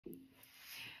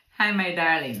Hi, my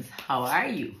darlings. How are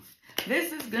you?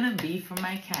 This is going to be for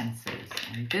my Cancers,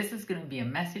 and this is going to be a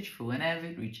message for whenever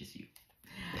it reaches you.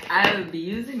 I will be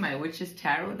using my Witch's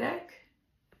Tarot deck,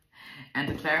 and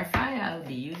to clarify, I'll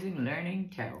be using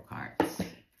Learning Tarot cards.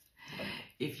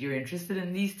 If you're interested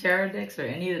in these tarot decks or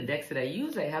any of the decks that I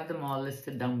use, I have them all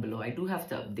listed down below. I do have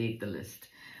to update the list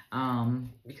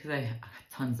because I have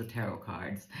tons of tarot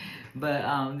cards,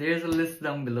 but there's a list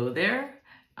down below there.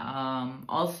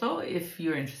 Also, if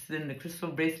you're interested in the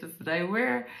crystal bracelets that I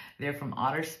wear, they're from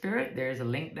Otter Spirit. There's a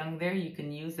link down there. You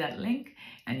can use that link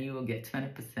and you will get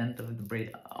 20% of the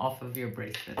off of your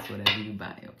bracelets, whatever you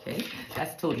buy, okay?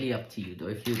 That's totally up to you though,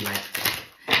 if you'd like to.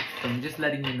 So I'm just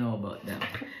letting you know about them.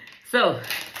 So,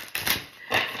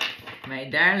 my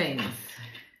darlings,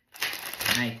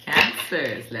 my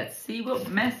Cancers, let's see what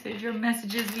message or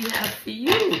messages we have for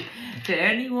you. To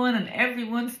anyone and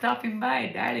everyone stopping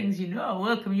by, darlings, you know I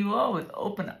welcome you all with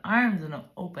open arms and an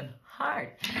open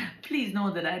heart. Please know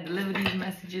that I deliver these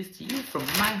messages to you from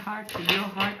my heart to your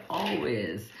heart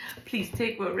always. Please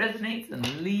take what resonates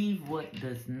and leave what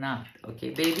does not. Okay,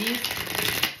 babies?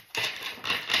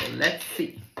 So let's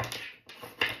see.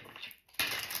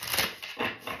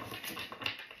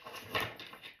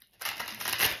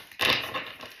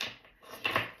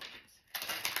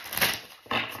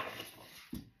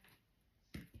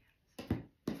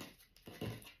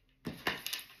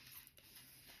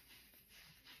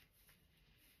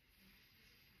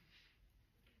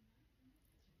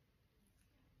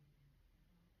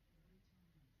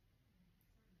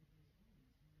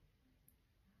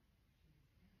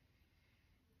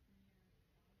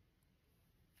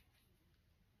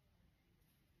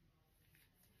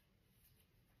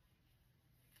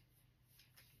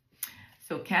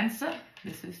 So Cancer,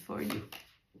 this is for you.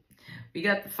 We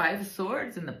got the Five of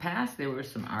Swords. In the past, there were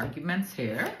some arguments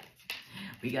here.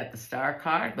 We got the Star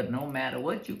card, but no matter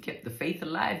what, you kept the faith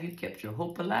alive, you kept your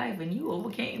hope alive, and you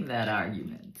overcame that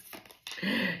argument.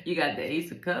 You got the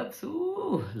Ace of Cups.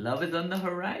 Ooh, love is on the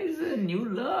horizon. New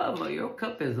love, or your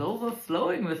cup is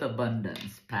overflowing with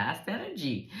abundance. Past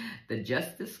energy. The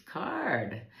Justice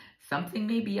card. Something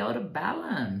may be out of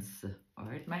balance,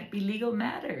 or it might be legal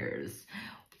matters.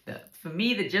 For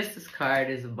me, the Justice card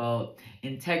is about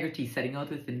integrity, setting out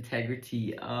with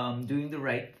integrity, doing the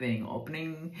right thing,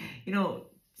 opening,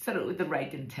 set out with the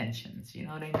right intentions. You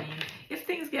know what I mean? If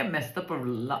things get messed up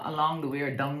along the way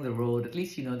or down the road, at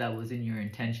least you know that was in your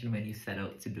intention when you set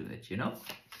out to do it,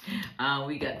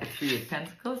 We got the Three of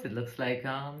Pentacles. It looks like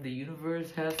the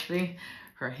universe has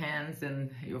her hands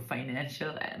in your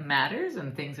financial matters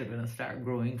and things are going to start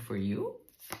growing for you.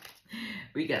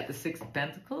 We got the Six of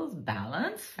Pentacles,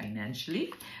 balance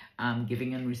financially,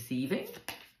 giving and receiving.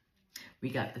 We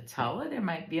got the Tower. There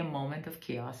might be a moment of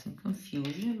chaos and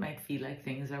confusion. It might feel like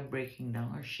things are breaking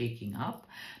down or shaking up.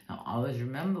 Now, always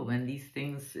remember when these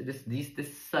things,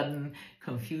 this sudden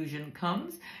confusion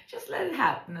comes, just let it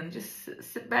happen and just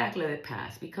sit back, let it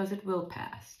pass, because it will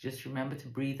pass. Just remember to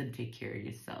breathe and take care of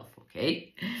yourself,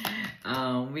 okay?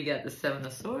 We got the Seven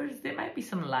of Swords. There might be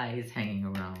some lies hanging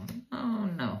around. Oh,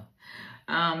 no.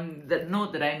 The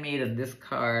note that I made on this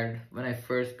card when I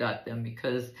first got them,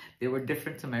 because they were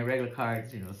different to my regular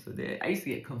cards, so I used to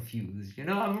get confused.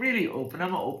 I'm really open.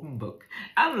 I'm an open book.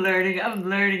 I'm learning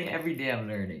every day. I'm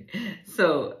learning.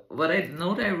 So the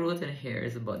note I wrote in here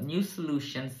is about new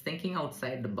solutions, thinking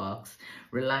outside the box,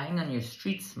 relying on your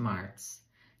street smarts,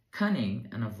 cunning,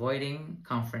 and avoiding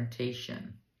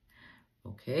confrontation.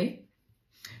 Okay?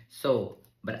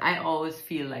 But I always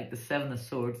feel like the Seven of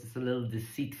Swords is a little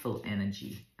deceitful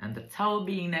energy. And the Tower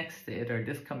being next to it, or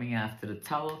just coming after the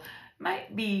Tower,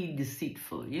 might be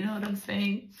deceitful. You know what I'm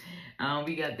saying?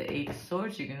 We got the Eight of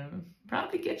Swords. You're going to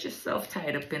probably get yourself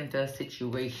tied up into a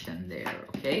situation there,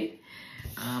 okay?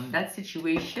 That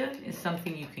situation is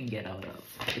something you can get out of.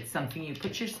 It's something you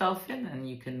put yourself in and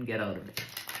you can get out of it.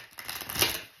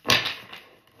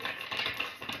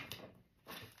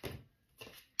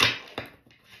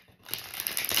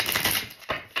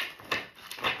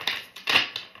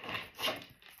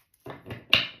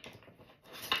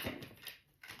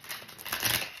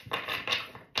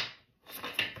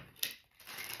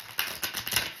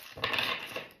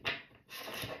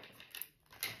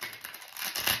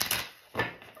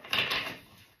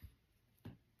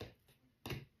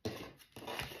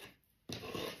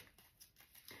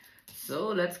 So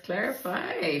let's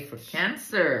clarify for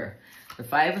Cancer. The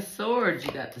Five of Swords,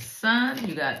 you got the Sun,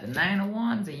 you got the Nine of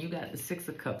Wands, and you got the Six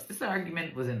of Cups. This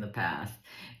argument was in the past.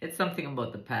 It's something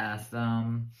about the past.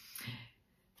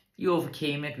 You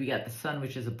overcame it. We got the Sun,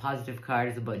 which is a positive card.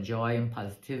 It's about joy and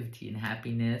positivity and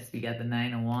happiness. We got the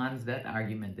Nine of Wands. That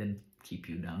argument didn't keep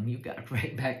you down. You got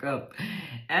right back up.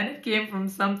 And it came from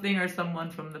something or someone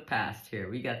from the past here.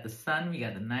 We got the Sun, we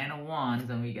got the Nine of Wands,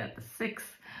 and we got the Six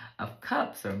of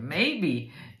Cups. Or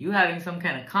maybe you having some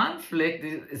kind of conflict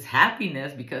is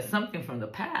happiness because something from the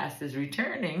past is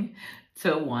returning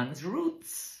to one's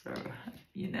roots. Or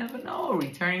you never know,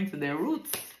 returning to their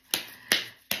roots.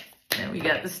 Then we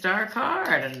got the Star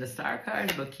card, and the Star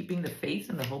card is about keeping the faith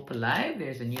and the hope alive.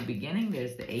 There's a new beginning.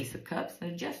 There's the Ace of Cups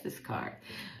and the Justice card.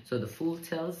 So the Fool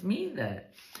tells me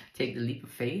that take the leap of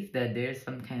faith, that there's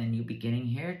some kind of new beginning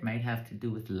here. It might have to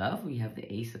do with love. We have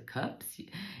the Ace of Cups.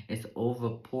 It's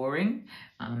overpouring,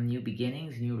 new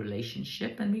beginnings, new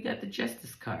relationship. And we got the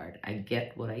Justice card. I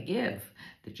get what I give.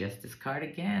 The Justice card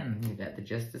again. We got the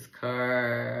Justice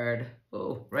card,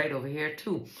 oh, right over here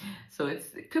too. So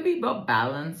it could be about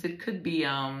balance. It could be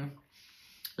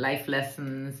life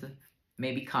lessons,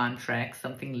 maybe contracts,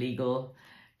 something legal.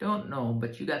 Don't know,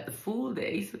 but you got the Fool, the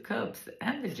Ace of Cups,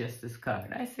 and the Justice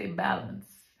card. I say balance,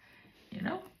 you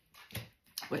know?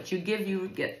 What you give, you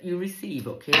get, you receive,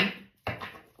 okay?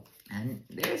 And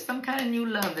there's some kind of new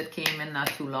love that came in not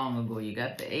too long ago. You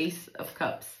got the Ace of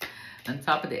Cups. On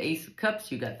top of the Ace of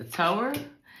Cups, you got the Tower,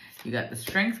 you got the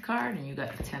Strength card, and you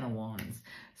got the Ten of Wands.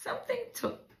 Something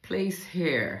took place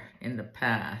here in the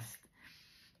past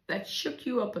that shook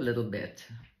you up a little bit.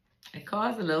 It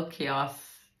caused a little chaos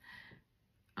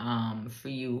for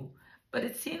you, but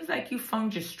it seems like you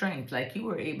found your strength, like you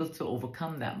were able to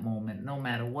overcome that moment. No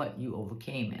matter what, you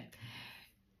overcame it.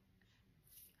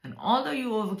 And although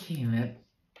you overcame it,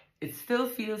 it still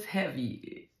feels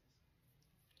heavy.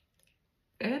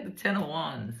 I had the Ten of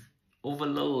Wands,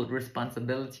 overload,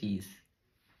 responsibilities,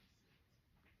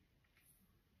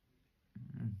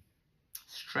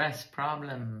 stress,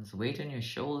 problems, weight on your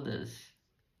shoulders.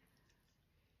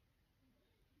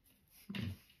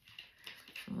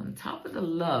 So on top of the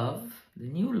love, the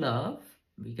new love,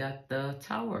 we got the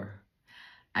Tower.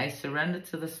 I surrender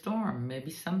to the storm.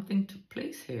 Maybe something took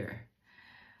place here.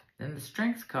 Then the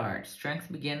Strength card.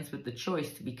 Strength begins with the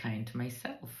choice to be kind to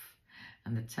myself.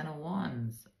 And the Ten of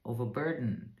Wands,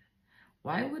 overburdened.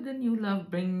 Why would the new love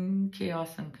bring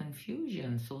chaos and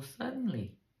confusion so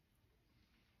suddenly?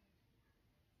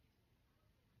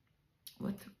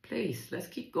 What took place? Let's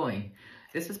keep going.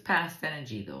 This is past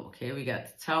energy though, okay? We got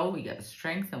the Tower, we got the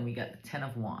Strength, and we got the Ten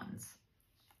of Wands.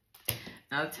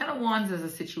 Now, the Ten of Wands is a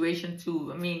situation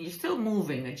too. I mean, you're still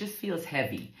moving. It just feels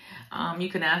heavy. You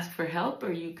can ask for help,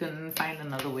 or you can find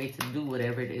another way to do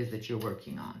whatever it is that you're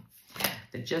working on.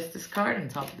 The Justice card, on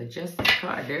top of the Justice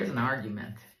card, there's an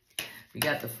argument. We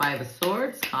got the Five of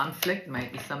Swords. Conflict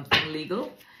might be something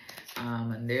legal.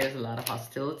 And there's a lot of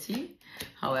hostility.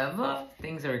 However,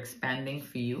 things are expanding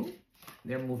for you.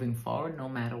 They're moving forward no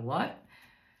matter what.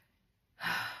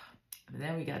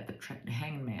 Then we got the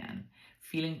Hangman.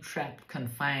 Feeling trapped,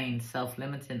 confined,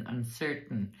 self-limiting,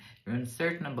 uncertain. You're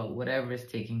uncertain about whatever is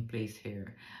taking place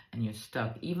here. And you're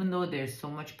stuck. Even though there's so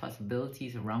much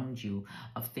possibilities around you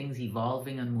of things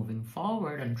evolving and moving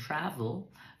forward and travel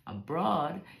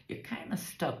abroad, you're kind of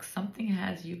stuck. Something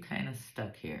has you kind of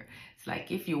stuck here. It's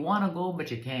like if you want to go,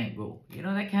 but you can't go. You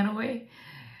know that kind of way?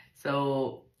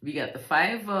 So we got the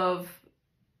Five of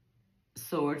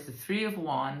Swords, the Three of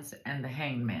Wands, and the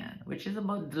Hangman, which is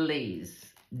about delays.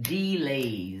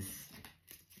 Delays.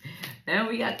 Then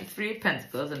we got the Three of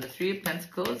Pentacles, and the Three of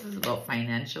Pentacles is about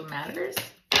financial matters.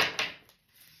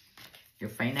 Your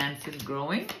finances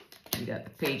growing. You got the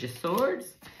Page of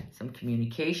Swords, some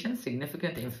communication,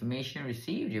 significant information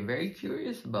received. You're very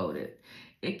curious about it.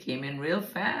 It came in real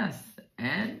fast.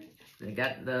 And we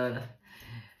got the...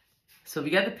 So we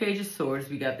got the Page of Swords,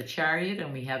 we got the Chariot,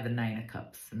 and we have the Nine of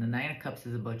Cups. And the Nine of Cups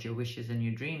is about your wishes and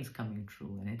your dreams coming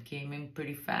true. And it came in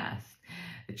pretty fast.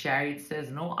 The Chariot says,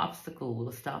 no obstacle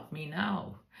will stop me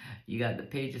now. You got the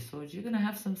Page of Swords. You're going to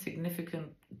have some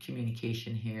significant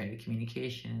communication here. The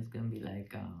communication is going to be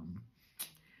like...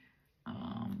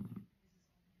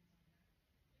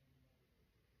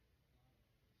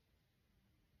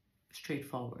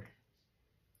 straightforward.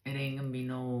 It ain't going to be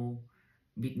no...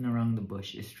 beating around the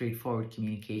bush. Is straightforward.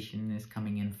 Communication is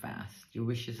coming in fast. Your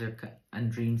wishes are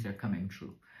and dreams are coming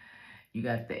true. You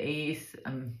got the Ace,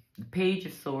 the Page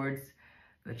of Swords,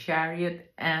 the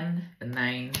Chariot, and the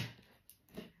Nine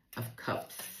of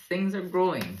Cups. Things are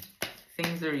growing.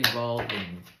 Things are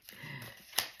evolving.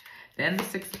 Then the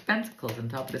Six of Pentacles. On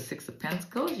top of the Six of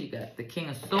Pentacles, you got the King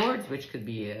of Swords, which could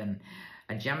be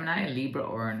a Gemini, a Libra,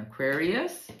 or an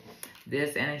Aquarius.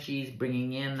 This energy is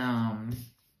bringing in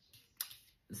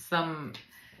some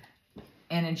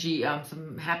energy,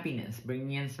 some happiness,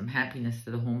 bringing in some happiness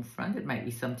to the home front. It might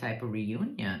be some type of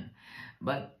reunion,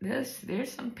 but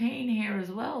there's some pain here as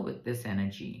well with this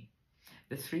energy.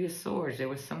 The Three of Swords, there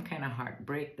was some kind of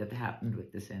heartbreak that happened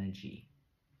with this energy.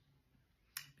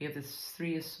 We have the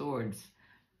Three of Swords.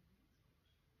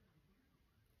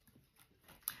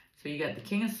 So you got the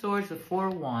King of Swords, the Four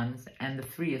of Wands, and the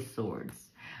Three of Swords.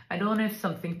 I don't know if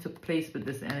something took place with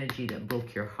this energy that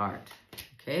broke your heart.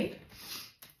 Okay?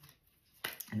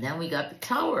 And then we got the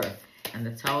Tower. And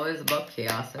the Tower is about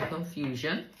chaos and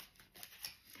confusion.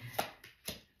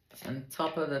 On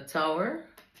top of the Tower,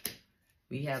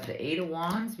 we have the Eight of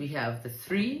Wands, we have the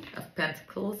Three of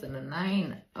Pentacles, and the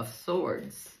Nine of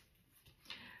Swords.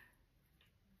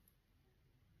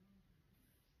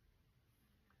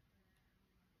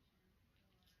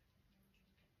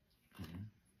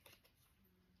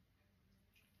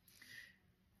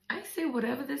 I say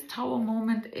whatever this Tower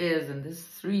moment is, and this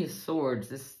Three of Swords,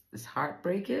 this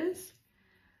heartbreak is,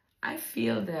 I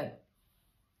feel that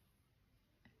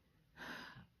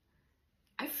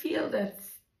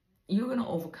you're going to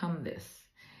overcome this.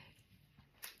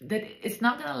 That it's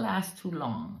not going to last too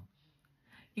long.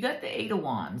 You got the Eight of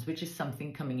Wands, which is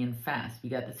something coming in fast. We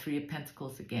got the Three of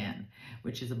Pentacles again,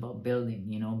 which is about building,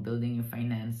 you know, building your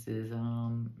finances.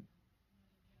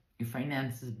 Your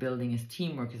finances building is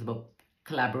teamwork. It's about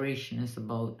collaboration. It's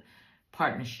about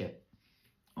partnership.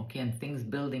 Okay, and things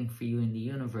building for you in the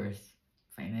universe.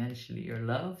 Financially or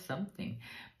love, something.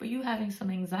 But you having some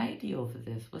anxiety over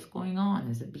this. What's going on?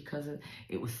 Is it because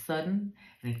it was sudden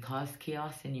and it caused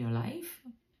chaos in your life?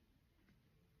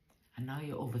 And now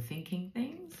you're overthinking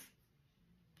things?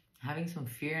 Having some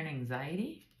fear and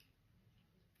anxiety?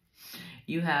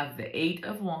 You have the Eight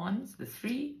of Wands, the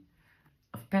Three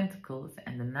of Pentacles,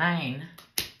 and the Nine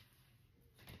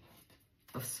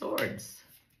of Swords.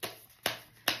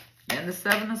 And the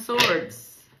Seven of Swords.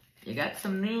 You got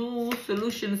some new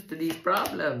solutions to these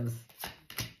problems.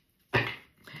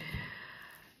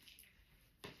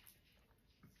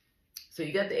 So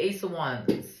you got the Ace of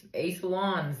Wands. Ace of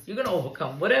Wands, you're going to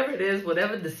overcome whatever it is,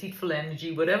 whatever deceitful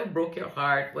energy, whatever broke your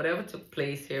heart, whatever took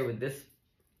place here with this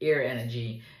air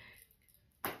energy.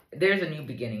 There's a new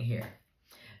beginning here.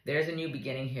 There's a new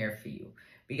beginning here for you.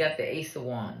 We got the Ace of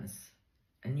Wands,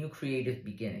 a new creative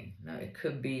beginning. Now it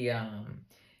could be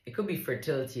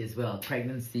fertility as well,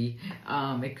 pregnancy.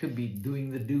 It could be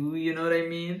doing the do, you know what I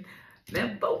mean?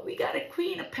 Then, but we got a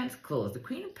Queen of Pentacles. The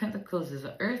Queen of Pentacles is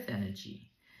an earth energy.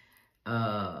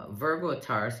 Virgo,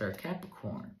 Taurus, or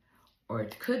Capricorn. Or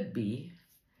it could be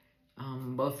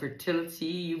about fertility,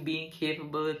 you being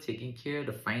capable of taking care of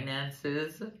the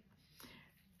finances.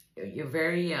 You're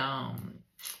very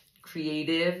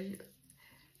creative.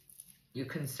 You're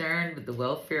concerned with the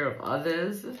welfare of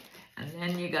others. And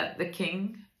then you got the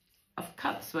King of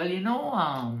Cups. Well, you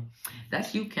know,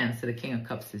 that's you, Cancer. The King of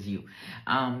Cups is you.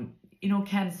 You know,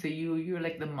 Cancer, you're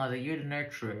like the mother. You're the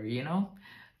nurturer, you know.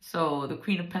 So the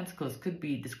Queen of Pentacles could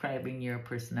be describing your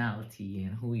personality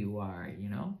and who you are, you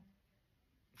know.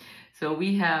 So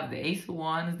we have the Ace of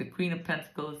Wands, the Queen of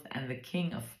Pentacles, and the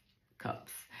King of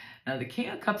Cups. Now, the King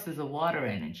of Cups is a water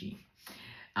energy.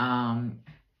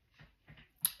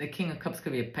 The King of Cups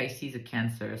could be a Pisces, a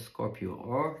Cancer, a Scorpio,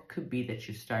 or it could be that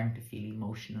you're starting to feel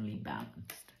emotionally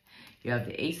balanced. You have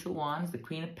the Ace of Wands, the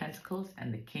Queen of Pentacles,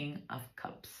 and the King of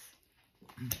Cups.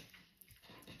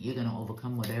 You're going to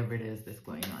overcome whatever it is that's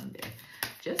going on there.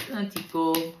 Just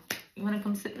Tico, you want to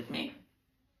come sit with me?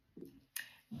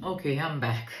 Okay, I'm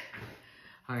back.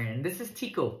 All right, and this is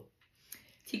Tico.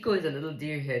 Tico is a little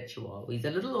deer-haired chihuahua. He's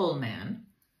a little old man,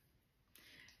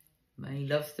 but he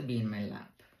loves to be in my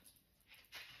lap.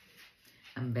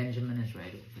 And Benjamin is right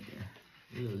over there.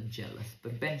 A little jealous,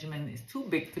 but Benjamin is too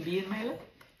big to be in my lap.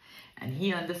 And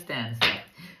he understands that.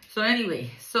 So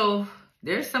anyway, so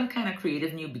there's some kind of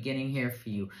creative new beginning here for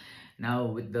you. Now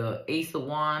with the Ace of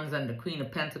Wands and the Queen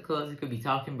of Pentacles, you could be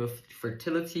talking about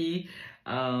fertility.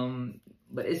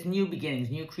 But it's new beginnings,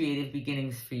 new creative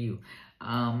beginnings for you.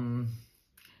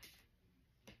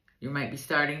 You might be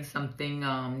starting something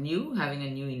new, having a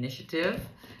new initiative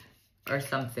or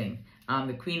something.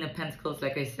 The Queen of Pentacles,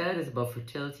 like I said, is about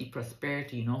fertility,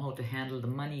 prosperity. You know how to handle the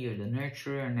money. You're the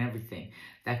nurturer and everything.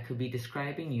 That could be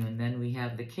describing you. And then we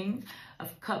have the King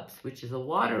of Cups, which is a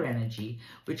water energy,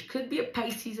 which could be a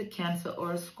Pisces, a Cancer,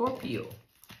 or a Scorpio.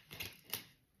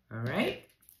 All right?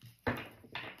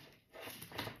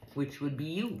 Which would be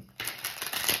you,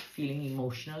 feeling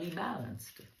emotionally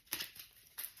balanced.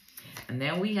 And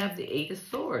then we have the Eight of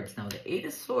Swords. Now, the Eight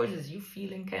of Swords is you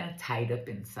feeling kind of tied up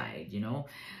inside, you know.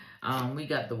 We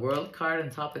got the World card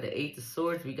on top of the Eight of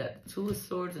Swords. We got the Two of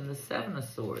Swords and the Seven of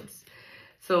Swords.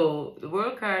 So the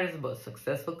World card is about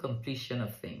successful completion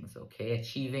of things, okay?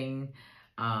 Achieving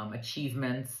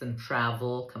achievements and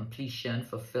travel, completion,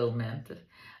 fulfillment,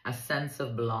 a sense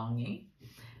of belonging.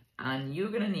 And you're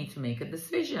going to need to make a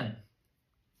decision.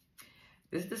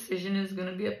 This decision is going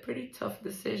to be a pretty tough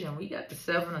decision. We got the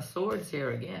Seven of Swords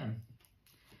here again.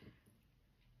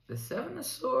 The Seven of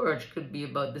Swords could be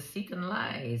about deceit and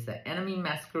lies, the enemy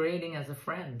masquerading as a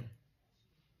friend.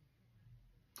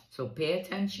 So pay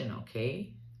attention,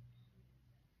 okay?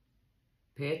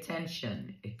 Pay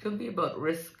attention. It could be about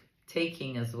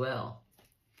risk-taking as well.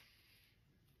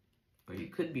 Or you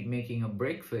could be making a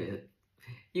break for it.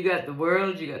 You got the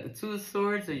World, you got the Two of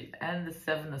Swords, and the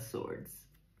Seven of Swords.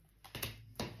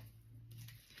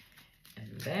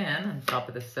 And then, on top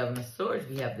of the Seven of Swords,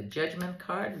 we have the Judgment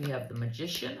card, we have the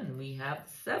Magician, and we have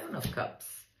the Seven of Cups.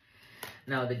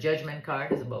 Now, the Judgment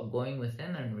card is about going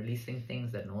within and releasing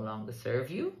things that no longer serve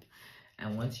you.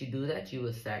 And once you do that, you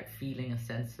will start feeling a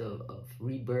sense of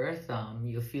rebirth.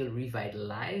 You'll feel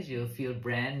revitalized. You'll feel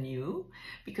brand new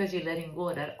because you're letting go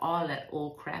of all that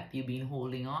old crap you've been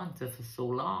holding on to for so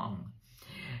long.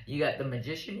 You got the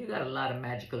Magician. You got a lot of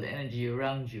magical energy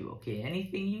around you, okay?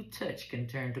 Anything you touch can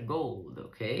turn to gold,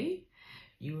 okay?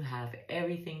 You have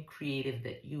everything creative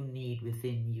that you need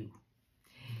within you.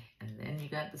 And then you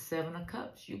got the Seven of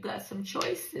Cups. You got some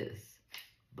choices.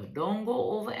 But don't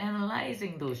go over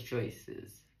analyzing those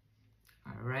choices.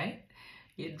 All right?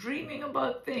 You're dreaming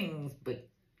about things, but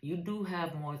you do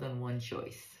have more than one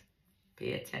choice.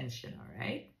 Pay attention, all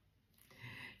right?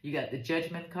 You got the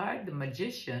Judgment card, the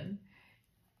Magician,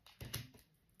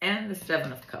 and the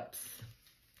Seven of Cups.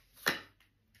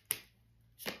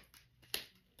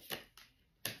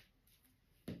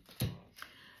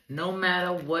 No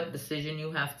matter what decision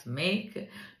you have to make,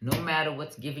 no matter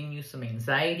what's giving you some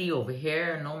anxiety over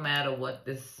here, no matter what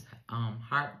this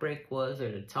heartbreak was or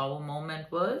the Tower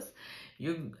moment was,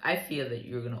 I feel that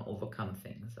you're going to overcome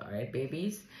things, all right,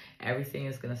 babies? Everything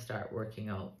is going to start working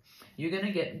out. You're going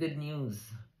to get good news,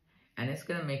 and it's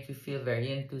going to make you feel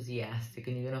very enthusiastic,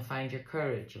 and you're going to find your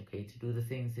courage, okay, to do the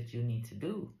things that you need to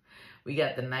do. We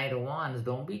got the Knight of Wands.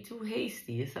 Don't be too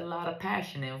hasty. It's a lot of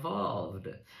passion involved.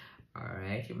 All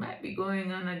right, you might be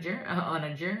going on a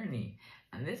journey,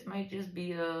 and this might just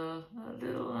be a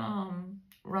little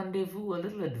rendezvous, a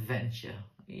little adventure,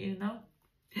 you know.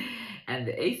 And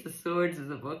the Ace of Swords is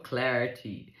about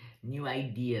clarity, new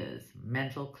ideas,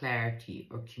 mental clarity,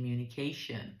 or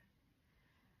communication.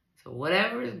 So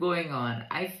whatever is going on,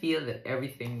 I feel that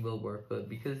everything will work out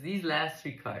because these last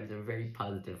three cards are very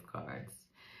positive cards.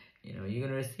 You know, you're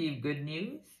going to receive good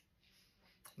news.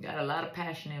 Got a lot of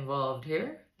passion involved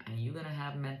here. And you're going to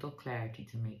have mental clarity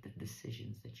to make the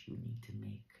decisions that you need to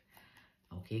make.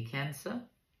 Okay, Cancer?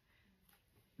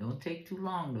 Don't take too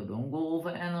long, though. Don't go over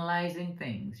analyzing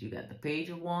things. You got the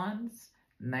Page of Wands,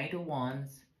 Knight of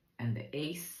Wands, and the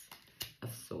Ace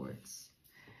of Swords.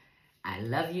 I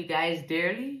love you guys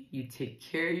dearly. You take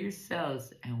care of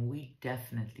yourselves, and we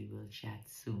definitely will chat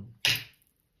soon.